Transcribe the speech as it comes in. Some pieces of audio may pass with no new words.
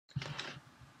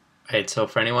Right, so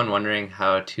for anyone wondering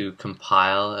how to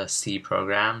compile a C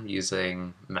program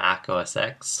using Mac OS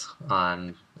X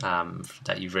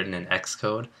that you've written in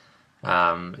Xcode,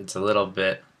 it's a little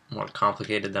bit more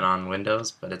complicated than on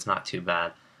Windows, but it's not too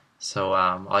bad. So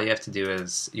all you have to do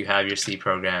is you have your C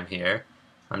program here.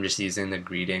 I'm just using the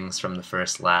greetings from the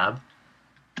first lab,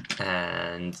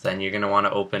 and then you're going to want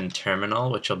to open Terminal,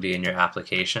 which will be in your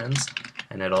applications,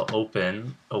 and it'll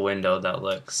open a window that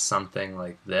looks something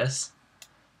like this.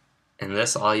 In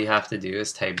this, all you have to do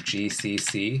is type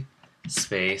gcc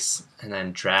space and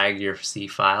then drag your C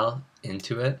file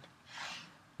into it.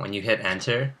 When you hit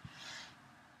enter,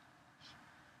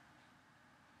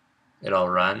 it'll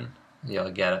run. You'll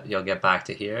get back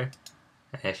to here.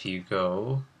 And if you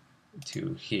go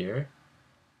to here,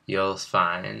 you'll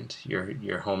find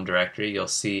your home directory. You'll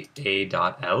see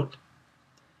a.out.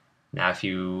 Now if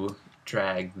you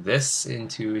drag this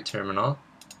into terminal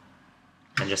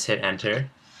and just hit enter,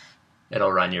 it'll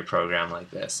run your program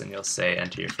like this, and you'll say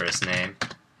enter your first name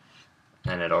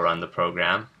and it'll run the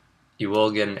program. You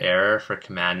will get an error for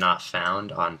command not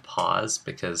found on pause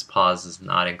because pause is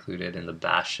not included in the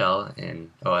bash shell in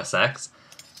OS X.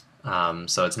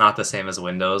 So it's not the same as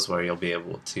Windows where you'll be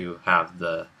able to have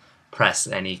the press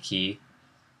any key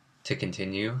to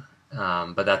continue,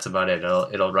 but that's about it.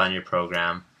 It'll run your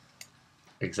program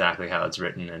exactly how it's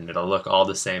written, and it'll look all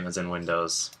the same as in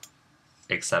Windows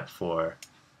except for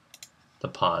the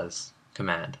pause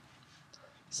command.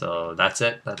 So that's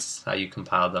it. That's how you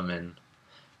compile them in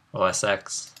OS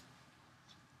X.